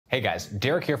Hey guys,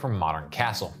 Derek here from Modern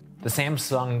Castle. The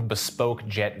Samsung Bespoke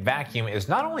Jet vacuum is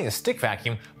not only a stick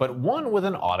vacuum, but one with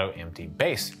an auto-empty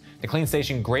base. The clean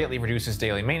station greatly reduces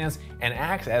daily maintenance and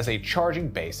acts as a charging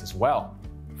base as well.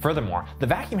 Furthermore, the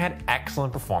vacuum had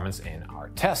excellent performance in our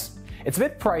tests. It's a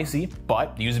bit pricey,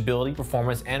 but usability,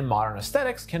 performance, and modern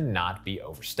aesthetics cannot be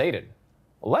overstated.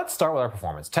 Let's start with our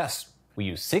performance test. We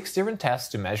use 6 different tests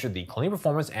to measure the cleaning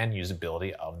performance and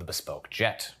usability of the Bespoke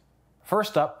Jet.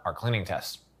 First up, our cleaning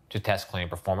test. To test cleaning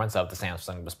performance of the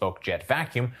Samsung Bespoke Jet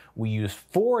vacuum, we use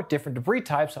 4 different debris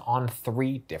types on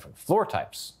 3 different floor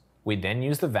types. We then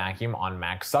use the vacuum on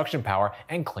max suction power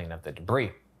and clean up the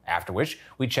debris, after which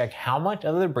we check how much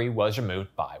of the debris was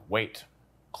removed by weight.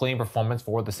 Cleaning performance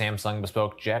for the Samsung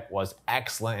Bespoke Jet was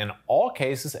excellent in all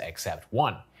cases except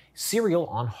one, serial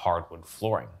on hardwood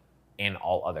flooring. In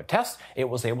all other tests, it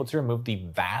was able to remove the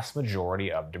vast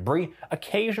majority of debris,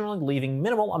 occasionally leaving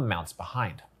minimal amounts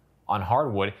behind. On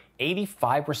hardwood,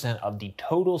 85% of the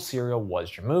total serial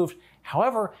was removed.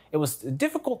 However, it was a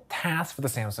difficult task for the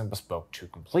Samsung Bespoke to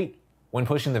complete. When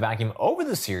pushing the vacuum over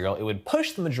the serial, it would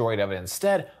push the majority of it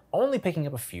instead, only picking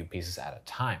up a few pieces at a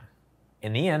time.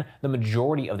 In the end, the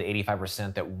majority of the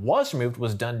 85% that was removed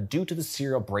was done due to the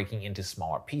serial breaking into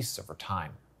smaller pieces over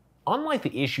time. Unlike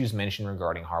the issues mentioned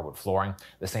regarding hardwood flooring,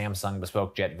 the Samsung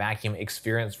Bespoke Jet vacuum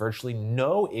experienced virtually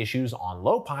no issues on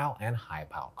low pile and high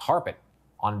pile carpet.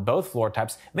 On both floor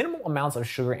types, minimal amounts of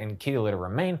sugar and kitty litter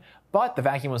remain, but the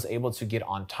vacuum was able to get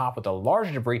on top of the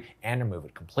larger debris and remove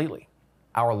it completely.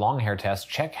 Our long hair test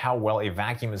checked how well a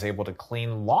vacuum is able to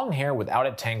clean long hair without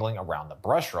it tangling around the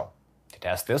brush roll. To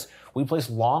test this, we placed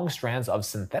long strands of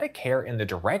synthetic hair in the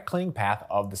direct cleaning path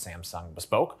of the Samsung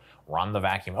Bespoke, run the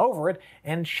vacuum over it,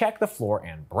 and check the floor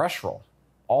and brush roll.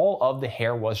 All of the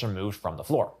hair was removed from the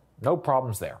floor. No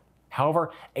problems there.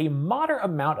 However, a moderate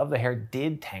amount of the hair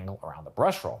did tangle around the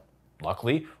brush roll.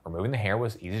 Luckily, removing the hair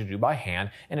was easy to do by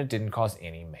hand and it didn't cause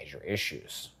any major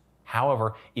issues.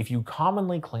 However, if you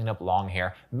commonly clean up long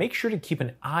hair, make sure to keep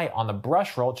an eye on the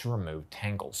brush roll to remove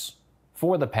tangles.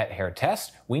 For the pet hair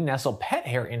test, we nestled pet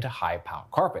hair into high pile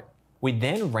carpet. We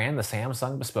then ran the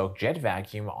Samsung Bespoke Jet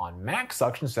vacuum on max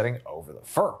suction setting over the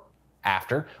fur.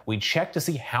 After, we checked to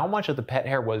see how much of the pet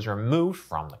hair was removed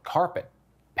from the carpet.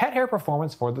 Pet hair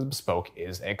performance for the Bespoke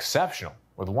is exceptional,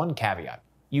 with one caveat.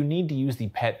 You need to use the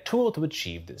pet tool to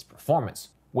achieve this performance.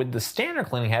 With the standard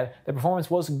cleaning head, the performance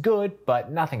was good, but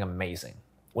nothing amazing.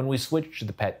 When we switched to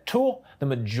the pet tool, the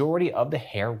majority of the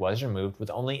hair was removed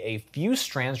with only a few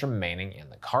strands remaining in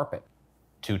the carpet.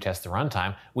 To test the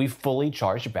runtime, we fully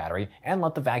charged the battery and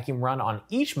let the vacuum run on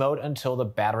each mode until the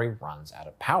battery runs out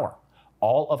of power.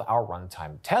 All of our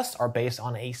runtime tests are based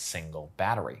on a single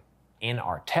battery. In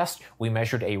our test, we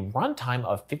measured a runtime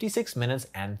of 56 minutes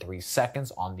and 3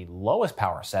 seconds on the lowest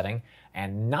power setting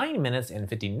and 9 minutes and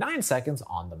 59 seconds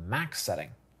on the max setting.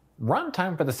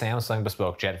 Runtime for the Samsung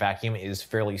Bespoke Jet vacuum is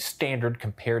fairly standard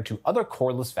compared to other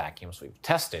cordless vacuums we've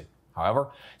tested. However,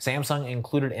 Samsung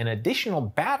included an additional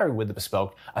battery with the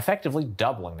Bespoke, effectively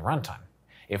doubling the runtime.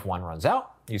 If one runs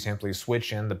out, you simply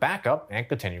switch in the backup and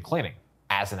continue cleaning.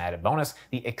 As an added bonus,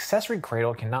 the accessory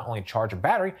cradle can not only charge a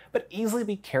battery, but easily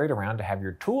be carried around to have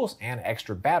your tools and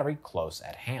extra battery close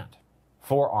at hand.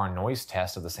 For our noise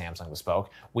test of the Samsung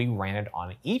Bespoke, we ran it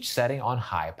on each setting on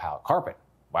high pile carpet.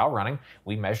 While running,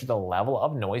 we measured the level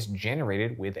of noise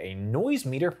generated with a noise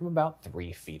meter from about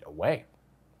 3 feet away.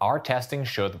 Our testing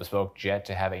showed the Bespoke Jet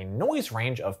to have a noise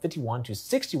range of 51 to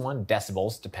 61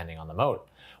 decibels depending on the mode.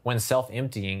 When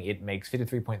self-emptying, it makes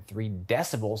 53.3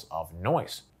 decibels of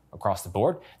noise. Across the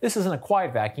board, this isn't a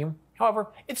quiet vacuum. However,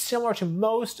 it's similar to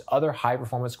most other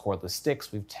high-performance cordless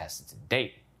sticks we've tested to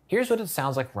date. Here's what it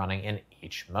sounds like running in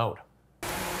each mode.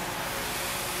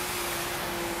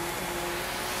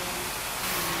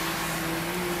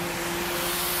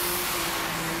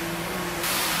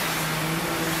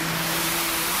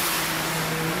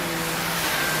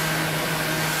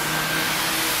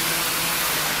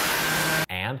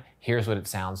 And here's what it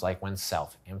sounds like when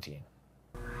self-emptying.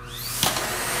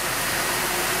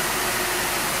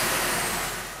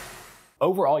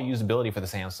 Overall usability for the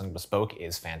Samsung Bespoke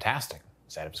is fantastic.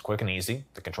 Setup is quick and easy,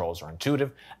 the controls are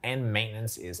intuitive, and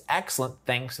maintenance is excellent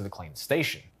thanks to the clean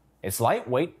station. It's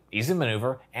lightweight, easy to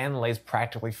maneuver, and lays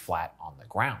practically flat on the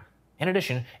ground. In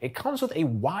addition, it comes with a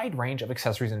wide range of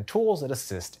accessories and tools that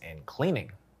assist in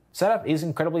cleaning. Setup is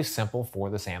incredibly simple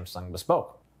for the Samsung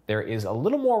Bespoke. There is a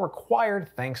little more required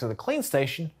thanks to the clean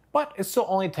station, but it still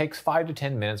only takes 5 to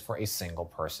 10 minutes for a single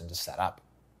person to set up.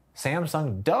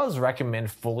 Samsung does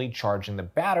recommend fully charging the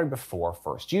battery before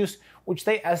first use, which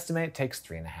they estimate takes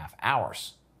 3.5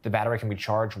 hours. The battery can be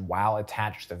charged while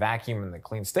attached to the vacuum in the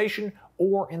clean station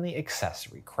or in the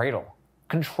accessory cradle.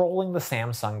 Controlling the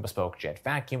Samsung Bespoke Jet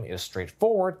vacuum is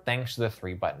straightforward thanks to the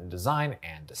 3-button design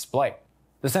and display.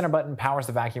 The center button powers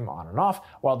the vacuum on and off,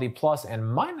 while the plus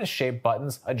and minus shaped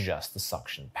buttons adjust the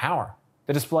suction power.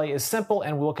 The display is simple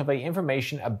and will convey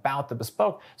information about the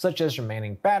Bespoke, such as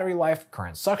remaining battery life,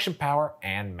 current suction power,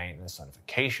 and maintenance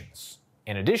notifications.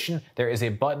 In addition, there is a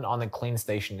button on the clean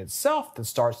station itself that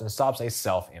starts and stops a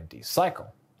self-empty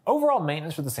cycle. Overall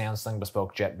maintenance for the Samsung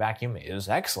Bespoke Jet vacuum is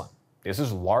excellent. This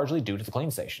is largely due to the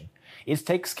clean station. It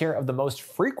takes care of the most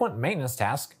frequent maintenance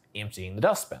task, emptying the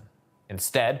dustbin.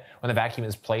 Instead, when the vacuum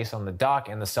is placed on the dock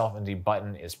and the self-empty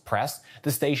button is pressed,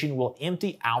 the station will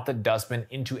empty out the dustbin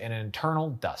into an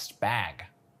internal dust bag.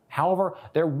 However,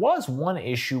 there was one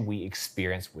issue we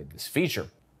experienced with this feature.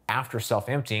 After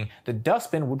self-emptying, the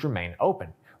dustbin would remain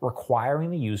open, requiring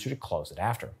the user to close it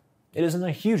after. It isn't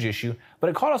a huge issue, but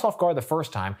it caught us off guard the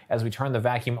first time as we turned the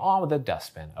vacuum on with the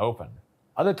dustbin open.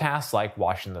 Other tasks like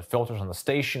washing the filters on the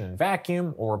station and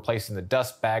vacuum or replacing the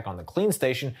dust bag on the clean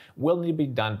station will need to be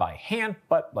done by hand,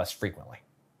 but less frequently.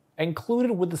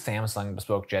 Included with the Samsung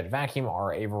Bespoke Jet vacuum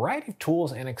are a variety of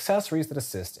tools and accessories that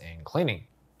assist in cleaning.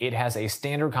 It has a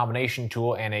standard combination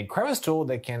tool and a crevice tool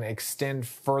that can extend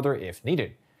further if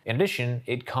needed. In addition,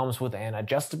 it comes with an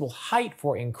adjustable height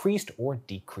for increased or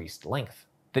decreased length.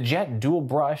 The Jet Dual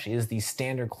Brush is the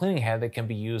standard cleaning head that can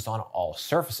be used on all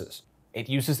surfaces. It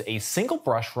uses a single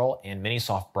brush roll and mini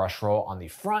soft brush roll on the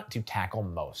front to tackle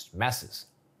most messes.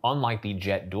 Unlike the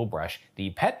Jet Dual Brush, the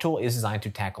Pet tool is designed to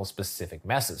tackle specific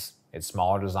messes. Its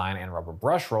smaller design and rubber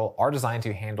brush roll are designed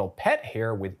to handle pet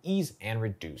hair with ease and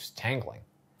reduce tangling.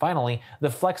 Finally, the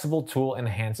flexible tool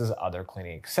enhances other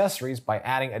cleaning accessories by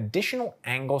adding additional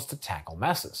angles to tackle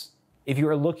messes. If you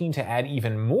are looking to add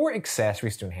even more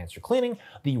accessories to enhance your cleaning,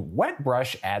 the Wet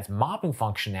Brush adds mopping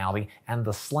functionality, and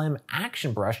the Slim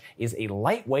Action Brush is a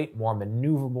lightweight, more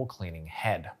maneuverable cleaning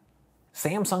head.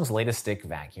 Samsung's latest stick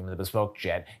vacuum, the Bespoke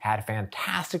Jet, had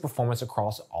fantastic performance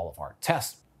across all of our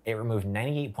tests. It removed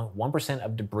 98.1%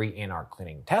 of debris in our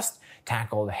cleaning test,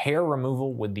 tackled hair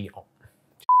removal with the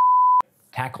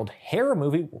tackled hair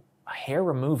removal,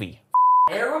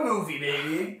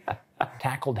 baby.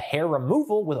 Tackled hair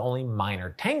removal with only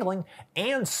minor tangling,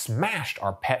 and smashed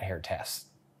our pet hair tests.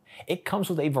 It comes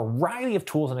with a variety of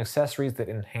tools and accessories that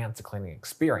enhance the cleaning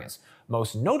experience,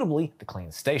 most notably the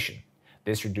clean station.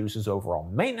 This reduces overall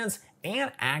maintenance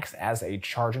and acts as a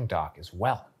charging dock as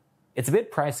well. It's a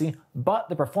bit pricey, but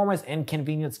the performance and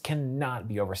convenience cannot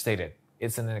be overstated.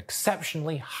 It's an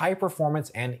exceptionally high performance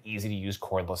and easy to use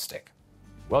cordless stick.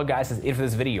 Well guys, that's it for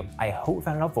this video. I hope you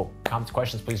found it helpful. Comments,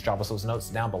 questions, please drop us those notes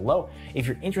down below. If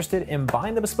you're interested in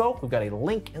buying the Bespoke, we've got a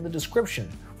link in the description.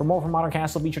 For more from Modern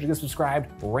Castle, be sure to get subscribed,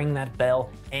 ring that bell,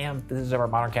 and visit our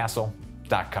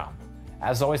moderncastle.com.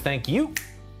 As always, thank you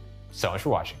so much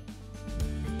for watching.